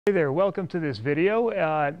Hey there, welcome to this video.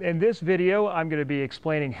 In this video, I'm going to be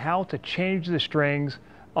explaining how to change the strings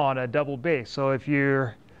on a double bass. So if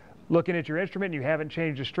you're looking at your instrument and you haven't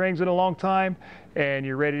changed the strings in a long time and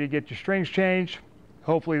you're ready to get your strings changed,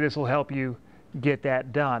 hopefully this will help you get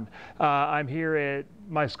that done. I'm here at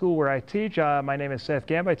my school where I teach. My name is Seth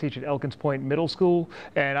Gamba. I teach at Elkins Point Middle School,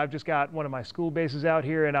 and I've just got one of my school basses out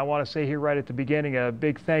here, and I want to say here right at the beginning a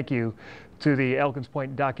big thank you to the Elkins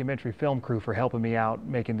Point documentary film crew for helping me out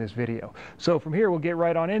making this video. So from here we'll get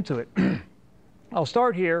right on into it. I'll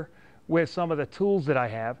start here with some of the tools that I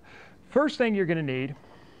have. First thing you're going to need,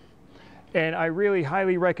 and I really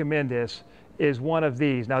highly recommend this, is one of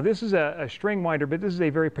these. Now this is a string winder, but this is a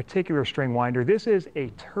very particular string winder. This is a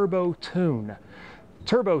Turbo Tune.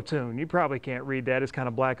 Turbo Tune, you probably can't read that, it's kind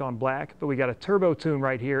of black on black, but we got a Turbo Tune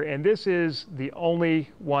right here, and this is the only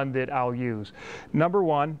one that I'll use. Number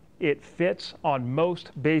one, it fits on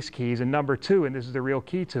most bass keys, and number two, and this is the real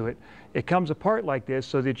key to it, it comes apart like this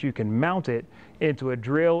so that you can mount it into a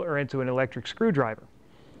drill or into an electric screwdriver.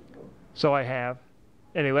 So I have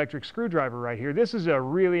an electric screwdriver right here. This is a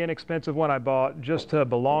really inexpensive one I bought just to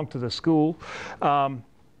belong to the school.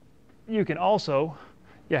 You can also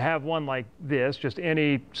have one like this, just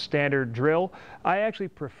any standard drill. I actually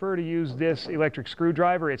prefer to use this electric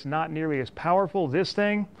screwdriver. It's not nearly as powerful. This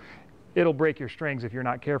thing, it'll break your strings if you're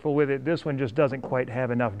not careful with it. This one just doesn't quite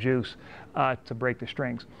have enough juice to break the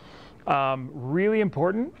strings. Really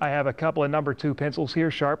important, I have a couple of number 2 pencils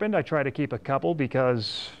here sharpened. I try to keep a couple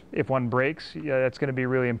because if one breaks, that's going to be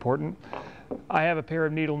really important. I have a pair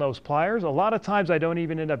of needle nose pliers. A lot of times I don't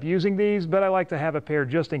even end up using these, but I like to have a pair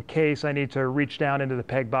just in case I need to reach down into the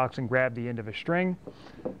peg box and grab the end of a string.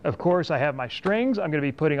 Of course, I have my strings I'm going to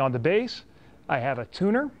be putting on the bass. I have a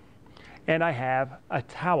tuner, and I have a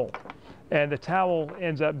towel. And the towel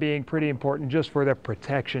ends up being pretty important just for the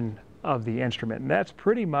protection of the instrument. And that's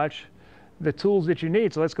pretty much the tools that you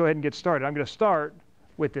need. So let's go ahead and get started. I'm going to start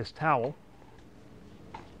with this towel.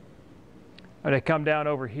 I'm going to come down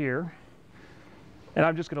over here, and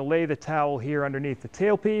I'm just going to lay the towel here underneath the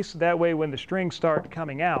tailpiece. That way when the strings start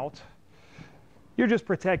coming out, you're just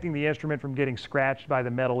protecting the instrument from getting scratched by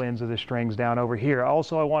the metal ends of the strings down over here.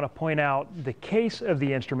 Also, I want to point out the case of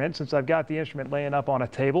the instrument. Since I've got the instrument laying up on a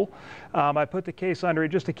table, I put the case under it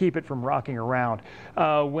just to keep it from rocking around.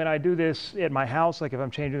 When I do this at my house, like if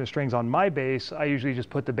I'm changing the strings on my bass, I usually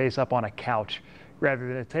just put the bass up on a couch rather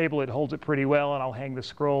than a table. It holds it pretty well, and I'll hang the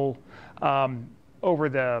scroll over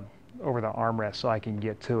the armrest so I can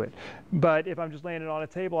get to it. But if I'm just laying it on a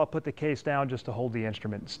table, I'll put the case down just to hold the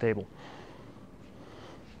instrument stable.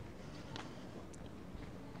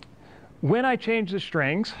 When I change the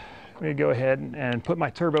strings, let me go ahead and put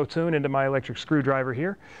my Turbo Tune into my electric screwdriver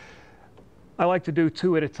here. I like to do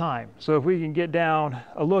 2 at a time. So if we can get down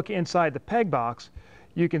a look inside the peg box,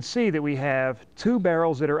 you can see that we have 2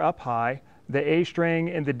 barrels that are up high, the A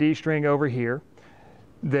string and the D string over here,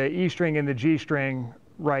 the E string and the G string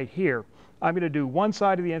right here. I'm going to do one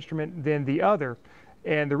side of the instrument, then the other.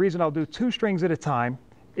 And the reason I'll do 2 strings at a time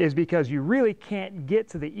is because you really can't get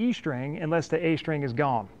to the E string unless the A string is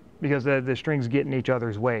gone, because the strings get in each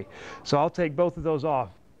other's way. So I'll take both of those off.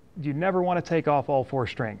 You never want to take off all 4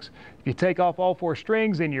 strings. If you take off all 4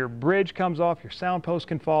 strings, then your bridge comes off, your sound post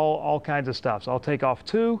can fall, all kinds of stuff. So I'll take off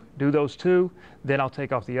 2, do those 2, then I'll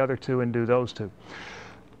take off the other 2 and do those 2.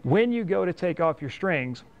 When you go to take off your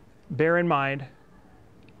strings, bear in mind,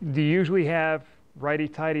 you usually have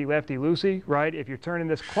righty-tighty, lefty-loosey, right? If you're turning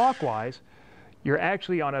this clockwise, you're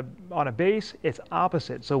actually on a bass, it's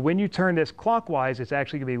opposite. So when you turn this clockwise, it's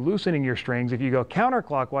actually going to be loosening your strings. If you go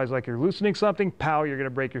counterclockwise, like you're loosening something, pow, you're going to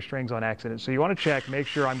break your strings on accident. So you want to check, make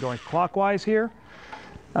sure I'm going clockwise here.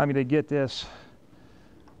 I'm going to get this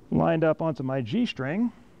lined up onto my G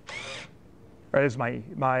string. Or this is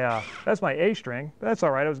that's my A string. That's all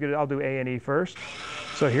right. I'll do A and E first.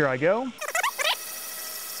 So here I go.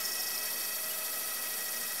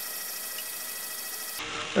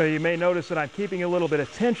 You may notice that I'm keeping a little bit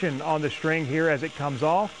of tension on the string here as it comes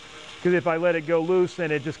off, because if I let it go loose, then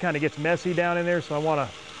it just kind of gets messy down in there. So I want to,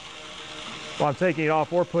 while I'm taking it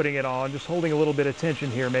off or putting it on, just holding a little bit of tension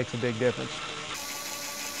here makes a big difference.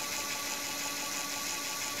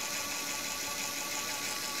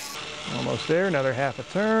 Almost there, another half a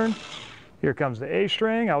turn. Here comes the A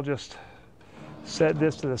string. I'll just set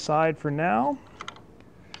this to the side for now.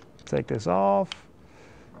 Take this off.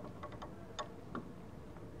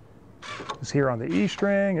 Is here on the E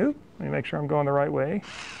string. Oop, let me make sure I'm going the right way.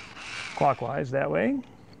 Clockwise, that way.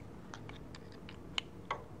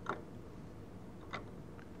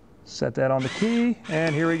 Set that on the key,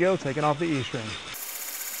 and here we go, taking off the E string.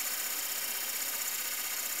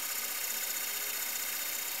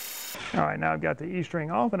 All right, now I've got the E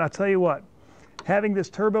string off, and I'll tell you what, having this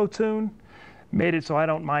turbo tune made it so I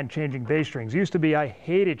don't mind changing bass strings. Used to be I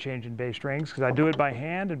hated changing bass strings because I do it by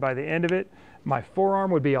hand, and by the end of it, my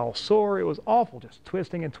forearm would be all sore. It was awful, just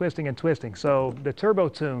twisting and twisting and twisting. So the turbo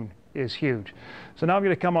tune is huge. So now I'm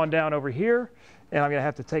going to come on down over here, and I'm going to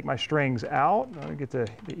have to take my strings out. I'm going to get the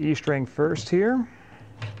E string first here.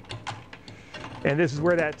 And this is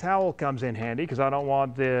where that towel comes in handy because I don't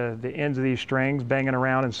want the ends of these strings banging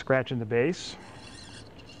around and scratching the bass.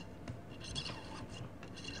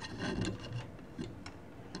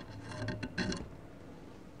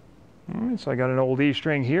 All right, so I got an old E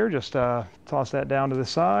string here. Just toss that down to the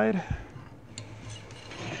side.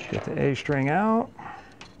 Get the A string out.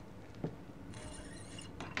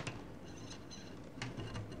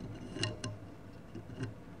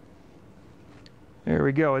 There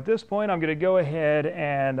we go. At this point, I'm going to go ahead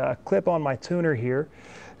and clip on my tuner here.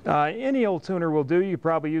 Any old tuner will do. You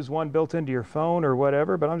probably use one built into your phone or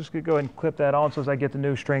whatever, but I'm just going to go ahead and clip that on so as I get the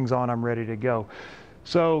new strings on, I'm ready to go.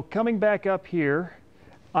 So coming back up here,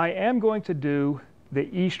 I am going to do the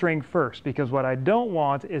E string first because what I don't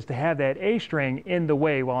want is to have that A string in the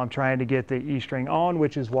way while I'm trying to get the E string on,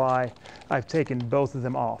 which is why I've taken both of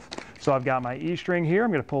them off. So I've got my E string here.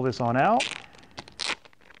 I'm going to pull this on out.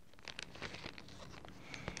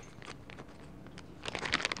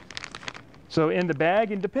 So in the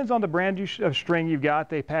bag, and depends on the brand of string you've got,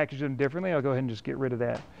 they package them differently. I'll go ahead and just get rid of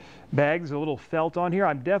that bag. There's a little felt on here.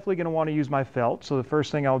 I'm definitely going to want to use my felt. So the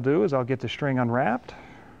first thing I'll do is I'll get the string unwrapped.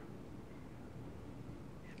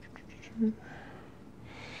 And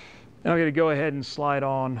I'm going to go ahead and slide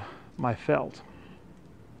on my felt.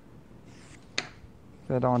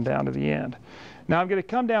 That on down to the end. Now I'm going to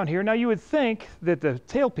come down here. Now you would think that the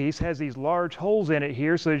tailpiece has these large holes in it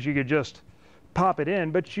here so that you could just pop it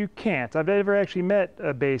in, but you can't. I've never actually met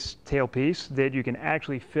a bass tailpiece that you can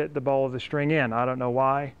actually fit the ball of the string in. I don't know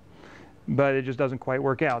why, but it just doesn't quite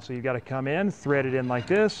work out. So you've got to come in, thread it in like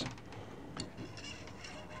this,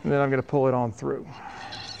 and then I'm going to pull it on through.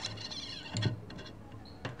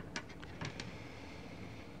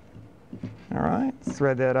 All right,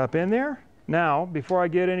 thread that up in there. Now, before I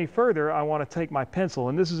get any further, I want to take my pencil,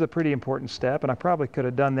 and this is a pretty important step, and I probably could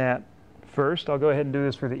have done that first. I'll go ahead and do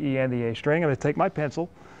this for the E and the A string. I'm going to take my pencil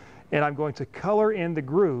and I'm going to color in the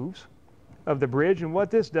grooves of the bridge, and what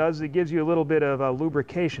this does is it gives you a little bit of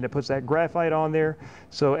lubrication. It puts that graphite on there,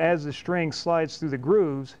 so as the string slides through the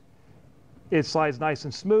grooves, it slides nice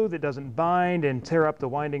and smooth. It doesn't bind and tear up the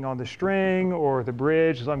winding on the string or the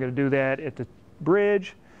bridge. So I'm going to do that at the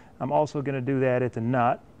bridge. I'm also going to do that at the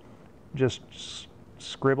nut. Just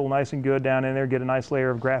scribble nice and good down in there, get a nice layer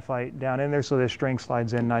of graphite down in there so the string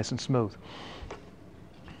slides in nice and smooth.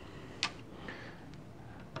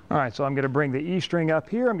 All right, so I'm going to bring the E string up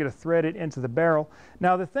here. I'm going to thread it into the barrel.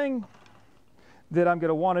 Now the thing that I'm going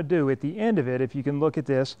to want to do at the end of it, if you can look at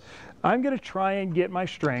this, I'm going to try and get my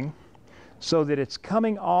string so that it's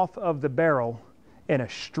coming off of the barrel in a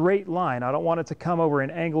straight line. I don't want it to come over an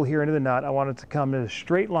angle here into the nut. I want it to come in a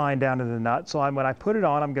straight line down to the nut. So when I put it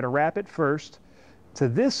on, I'm going to wrap it first to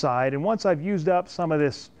this side, and once I've used up some of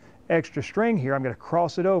this extra string here, I'm going to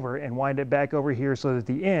cross it over and wind it back over here so that at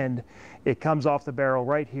the end it comes off the barrel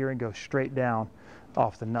right here and goes straight down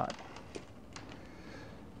off the nut.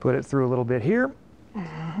 Put it through a little bit here.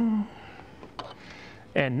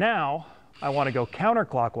 And now I want to go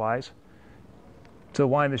counterclockwise to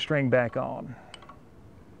wind the string back on.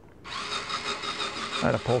 I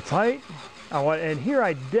got to pull tight. And here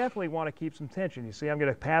I definitely want to keep some tension. You see, I'm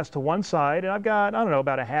going to pass to one side, and I've got, I don't know,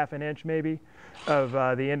 about a ½ an inch maybe of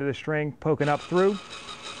the end of the string poking up through.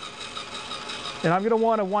 And I'm going to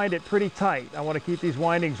want to wind it pretty tight. I want to keep these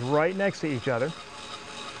windings right next to each other.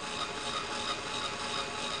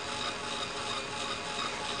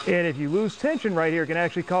 And if you lose tension right here, it can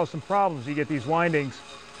actually cause some problems. You get these windings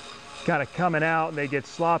kind of coming out, and they get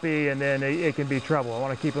sloppy, and then it can be trouble. I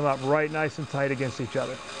want to keep them up right nice and tight against each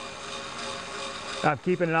other. I'm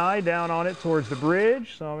keeping an eye down on it towards the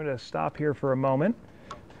bridge, so I'm going to stop here for a moment.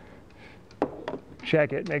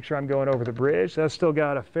 Check it, make sure I'm going over the bridge. That's still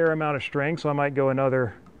got a fair amount of string, so I might go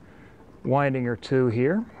another winding or two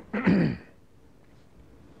here.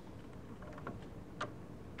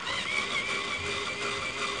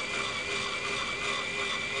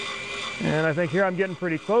 And I think here I'm getting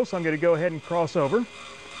pretty close, so I'm going to go ahead and cross over.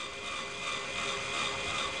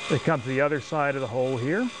 It comes to the other side of the hole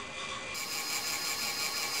here.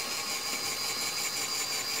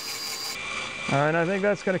 All right, I think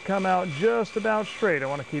that's going to come out just about straight. I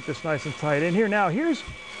want to keep this nice and tight in here. Now, here's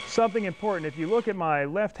something important. If you look at my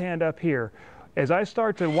left hand up here, as I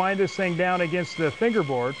start to wind this thing down against the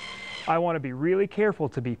fingerboard, I want to be really careful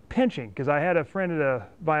to be pinching, because I had a friend at a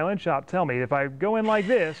violin shop tell me if I go in like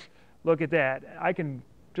this, look at that, I can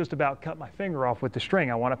just about cut my finger off with the string.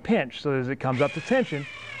 I want to pinch so as it comes up to tension,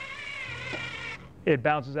 it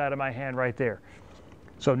bounces out of my hand right there.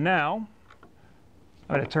 So now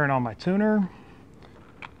I'm going to turn on my tuner,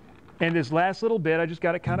 and this last little bit I just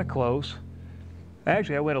got it kind of close.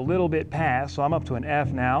 Actually, I went a little bit past, so I'm up to an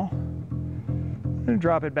F now. And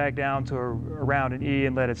drop it back down to around an E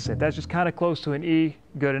and let it sit. That's just kind of close to an E,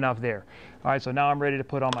 good enough there. All right, so now I'm ready to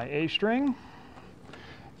put on my A string.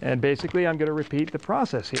 And basically I'm going to repeat the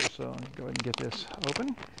process here. So let me go ahead and get this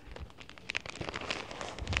open.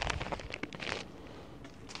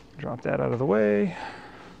 Drop that out of the way.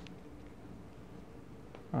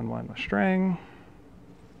 Unwind my string.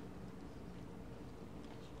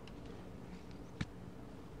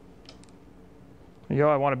 You know,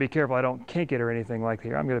 I want to be careful I don't kink it or anything like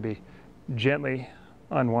here. I'm going to be gently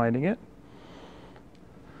unwinding it.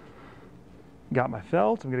 Got my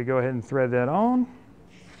felt. I'm going to go ahead and thread that on.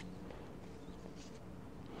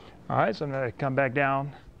 All right, so I'm going to come back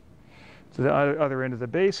down to the other end of the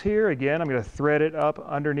bass here. Again, I'm going to thread it up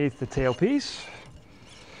underneath the tailpiece.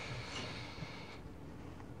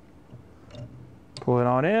 Pull it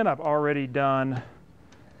on in. I've already done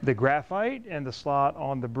the graphite and the slot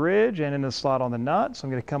on the bridge and in the slot on the nut. So I'm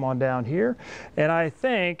going to come on down here. And I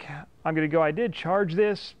think I'm going to go, I did charge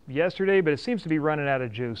this yesterday, but it seems to be running out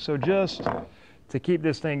of juice. So just to keep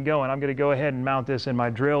this thing going, I'm going to go ahead and mount this in my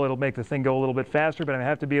drill. It'll make the thing go a little bit faster, but I'm going to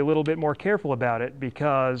have to be a little bit more careful about it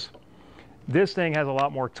because this thing has a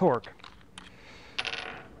lot more torque.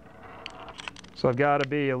 So I've got to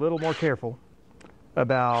be a little more careful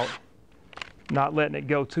about not letting it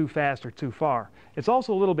go too fast or too far. It's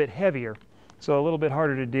also a little bit heavier, so a little bit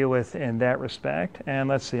harder to deal with in that respect. And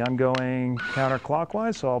let's see, I'm going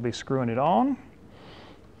counterclockwise, so I'll be screwing it on.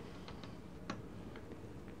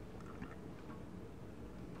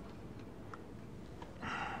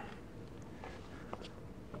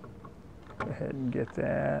 Go ahead and get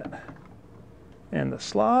that in the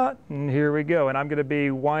slot, and here we go. And I'm going to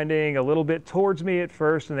be winding a little bit towards me at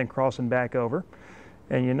first and then crossing back over.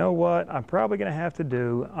 And you know what I'm probably going to have to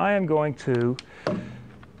do? I am going to,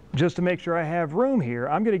 just to make sure I have room here,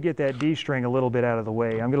 I'm going to get that D string a little bit out of the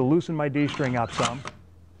way. I'm going to loosen my D string up some.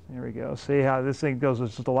 There we go. See how this thing goes?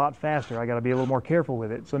 It's just a lot faster. I got to be a little more careful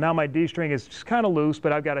with it. So now my D string is just kind of loose,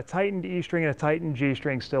 but I've got a tightened E string and a tightened G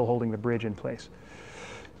string still holding the bridge in place.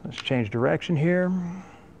 Let's change direction here.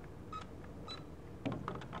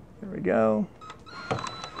 There we go.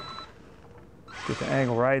 Get the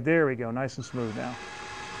angle right. There we go. Nice and smooth now.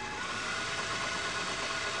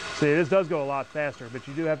 See, this does go a lot faster, but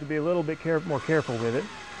you do have to be a little bit more careful with it.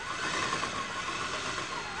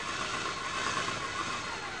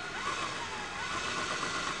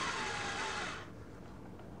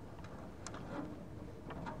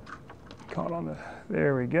 Caught on the,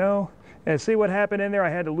 there we go. And see what happened in there?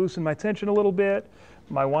 I had to loosen my tension a little bit.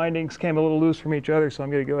 My windings came a little loose from each other, so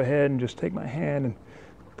I'm going to go ahead and just take my hand and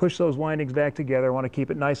push those windings back together. I want to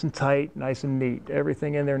keep it nice and tight, nice and neat.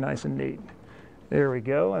 Everything in there nice and neat. There we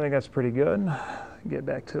go. I think that's pretty good. Get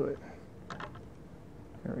back to it.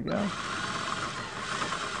 There we go.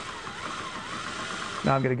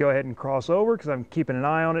 Now I'm going to go ahead and cross over because I'm keeping an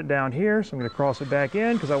eye on it down here. So I'm going to cross it back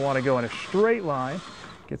in because I want to go in a straight line.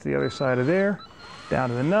 Get to the other side of there. Down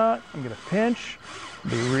to the nut. I'm going to pinch.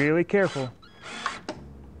 Be really careful.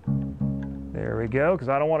 There we go, because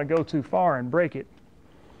I don't want to go too far and break it.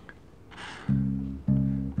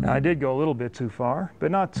 Now I did go a little bit too far, but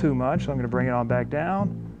not too much, so I'm going to bring it on back down.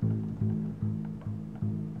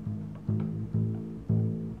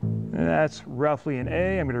 And that's roughly an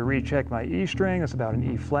A. I'm going to recheck my E string. That's about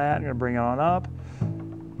an E flat. I'm going to bring it on up.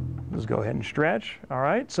 Let's go ahead and stretch. All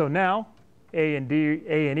right, so now A and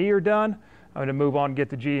E are done. I'm going to move on and get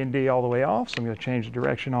the G and D all the way off. So I'm going to change the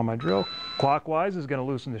direction on my drill. Clockwise is going to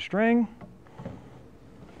loosen the string.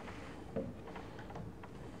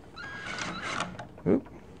 Oop.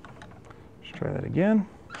 Let's try that again.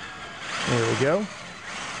 There we go.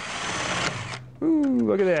 Ooh,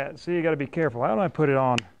 look at that. See, you got to be careful. How do I put it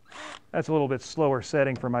on? That's a little bit slower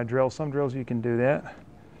setting for my drill. Some drills you can do that.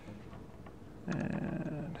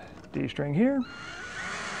 And D string here.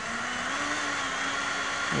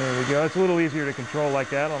 There we go. It's a little easier to control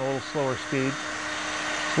like that on a little slower speed.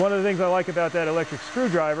 It's one of the things I like about that electric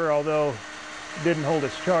screwdriver, although it didn't hold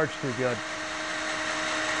its charge too good.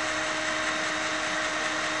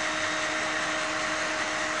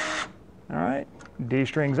 All right, D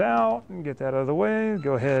string's out, and get that out of the way.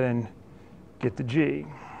 Go ahead and get the G.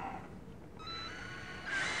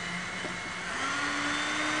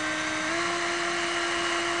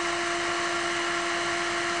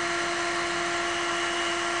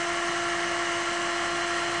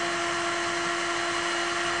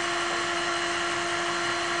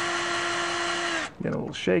 Get a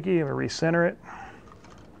little shaky, I'm gonna recenter it.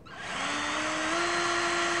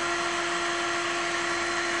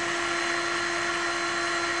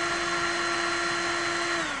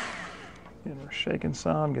 And we're shaking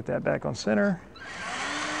some, get that back on center.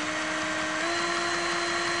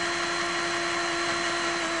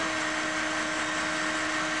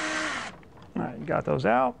 All right, got those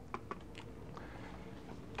out.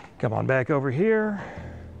 Come on back over here.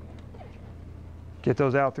 Get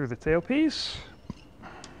those out through the tailpiece.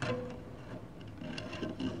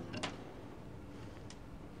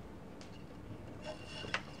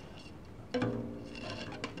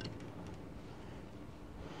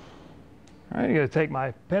 All right, I'm going to take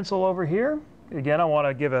my pencil over here. Again, I want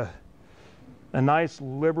to give a nice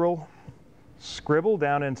liberal scribble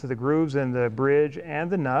down into the grooves in the bridge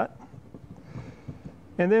and the nut.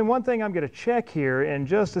 And then one thing I'm going to check here in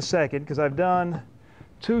just a second, because I've done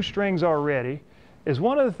 2 strings already, is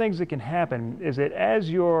one of the things that can happen is that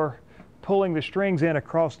as you're pulling the strings in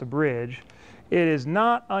across the bridge, it is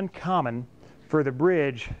not uncommon for the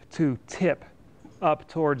bridge to tip up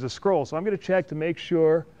towards the scroll. So I'm going to check to make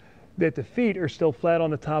sure that the feet are still flat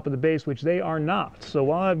on the top of the bass, which they are not. So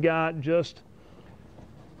while I've got just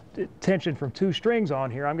tension from 2 strings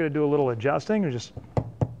on here, I'm going to do a little adjusting and just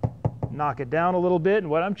knock it down a little bit.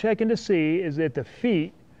 And what I'm checking to see is that the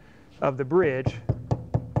feet of the bridge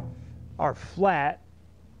are flat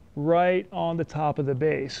right on the top of the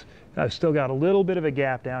bass. I've still got a little bit of a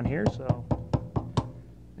gap down here, so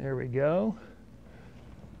there we go.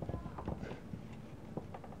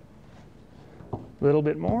 A little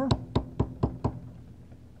bit more.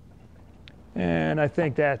 And I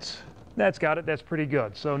think that's got it. That's pretty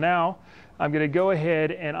good. So now I'm going to go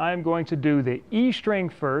ahead and I'm going to do the E string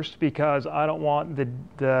first, because I don't want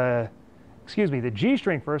the G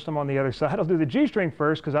string first. I'm on the other side. I'll do the G string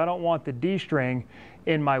first because I don't want the D string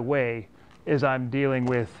in my way as I'm dealing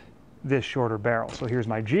with this shorter barrel. So here's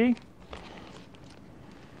my G.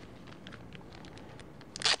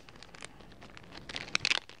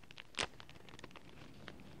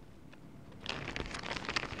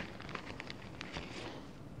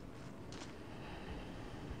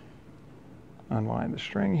 Unwind the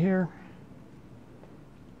string here.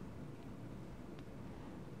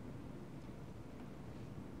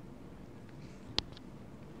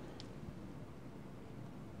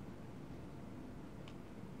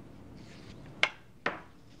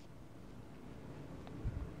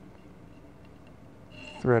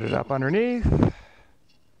 Thread it up underneath,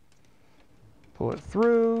 pull it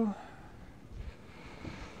through.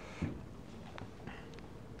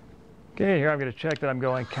 Okay, here I'm going to check that I'm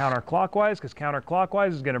going counterclockwise, because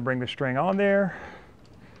counterclockwise is going to bring the string on there.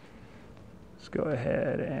 Let's go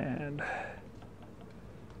ahead and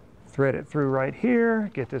thread it through right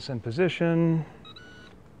here, get this in position.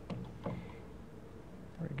 There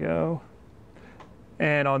we go.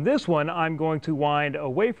 And on this one, I'm going to wind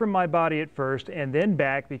away from my body at first and then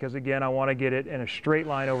back, because again, I want to get it in a straight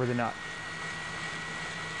line over the nut.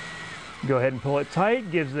 Go ahead and pull it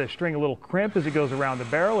tight, gives the string a little crimp as it goes around the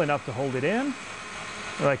barrel, enough to hold it in.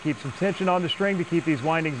 So I keep some tension on the string to keep these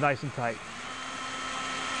windings nice and tight.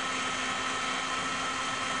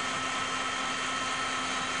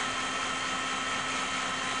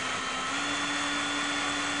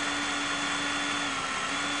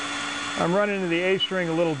 I'm running into the A string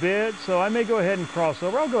a little bit, so I may go ahead and cross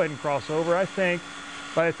over. I'll go ahead and cross over. I think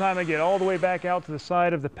by the time I get all the way back out to the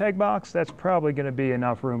side of the peg box, that's probably going to be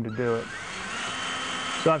enough room to do it.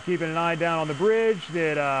 So I'm keeping an eye down on the bridge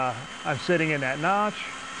that I'm sitting in that notch.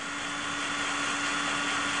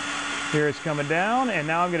 Here it's coming down, and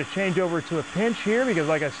now I'm going to change over to a pinch here, because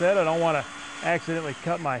like I said, I don't want to accidentally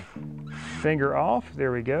cut my finger off.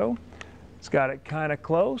 There we go. It's got it kind of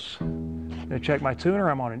close. I'm going to check my tuner.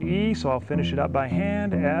 I'm on an E, so I'll finish it up by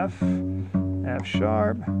hand. F, F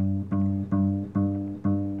sharp.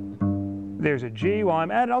 There's a G. While I'm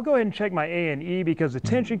at it, I'll go ahead and check my A and E, because the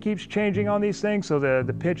tension keeps changing on these things, so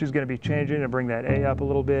the pitch is going to be changing, and bring that A up a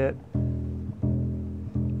little bit,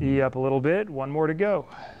 E up a little bit. One more to go.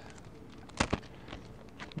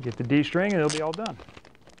 Get the D string and it'll be all done.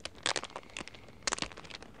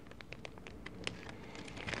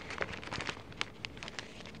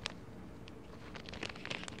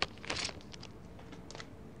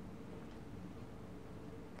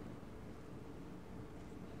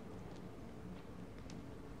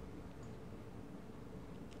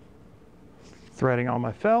 Threading on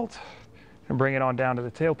my felt and bring it on down to the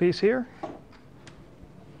tailpiece here.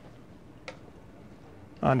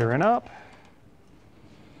 Under and up.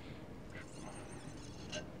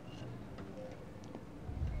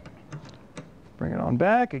 Bring it on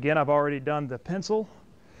back. Again, I've already done the pencil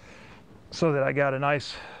so that I got a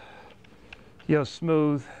nice,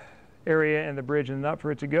 smooth area in the bridge and the nut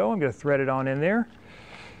for it to go. I'm going to thread it on in there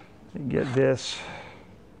and get this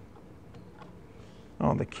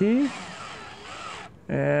on the key.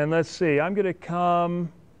 And let's see, I'm going to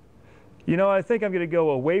come, I think I'm going to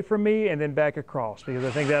go away from me and then back across, because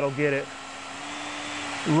I think that'll get it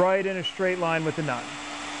right in a straight line with the nut.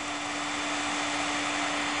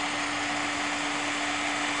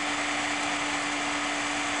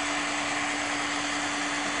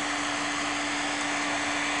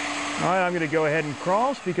 All right, I'm going to go ahead and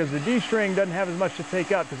cross because the D string doesn't have as much to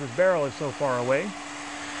take up because this barrel is so far away.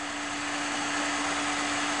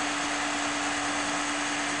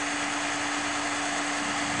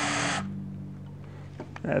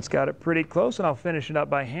 That's got it pretty close, and I'll finish it up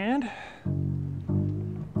by hand.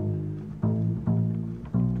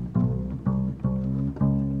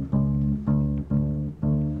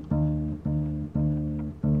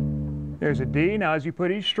 There's a D. Now as you put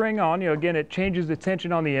each string on, again, it changes the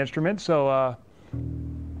tension on the instrument, so I'm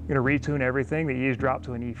going to retune everything. The E is dropped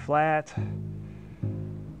to an E flat.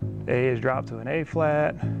 A is dropped to an A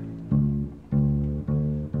flat.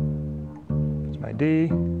 There's my D.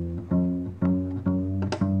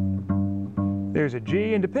 There's a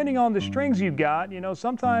G, and depending on the strings you've got,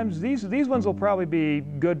 sometimes these ones will probably be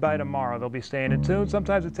good by tomorrow. They'll be staying in tune.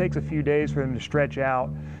 Sometimes it takes a few days for them to stretch out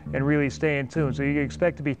and really stay in tune. So you can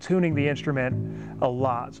expect to be tuning the instrument a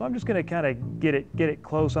lot. So I'm just going to kind of get it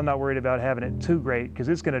close. I'm not worried about having it too great because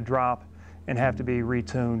it's going to drop and have to be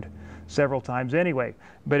retuned several times anyway.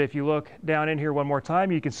 But if you look down in here one more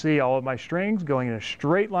time, you can see all of my strings going in a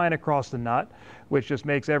straight line across the nut, which just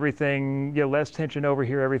makes everything, less tension over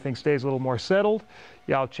here. Everything stays a little more settled.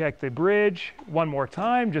 I'll check the bridge one more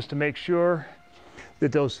time just to make sure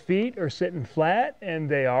that those feet are sitting flat, and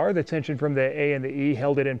they are. The tension from the A and the E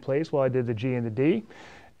held it in place while I did the G and the D.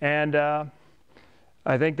 And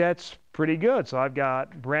I think that's pretty good. So I've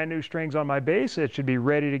got brand new strings on my bass. It should be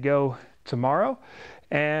ready to go tomorrow.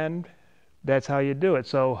 And that's how you do it.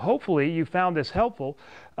 So hopefully you found this helpful.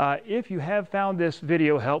 If you have found this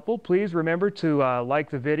video helpful, please remember to like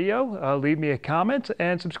the video, leave me a comment,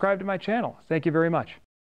 and subscribe to my channel. Thank you very much.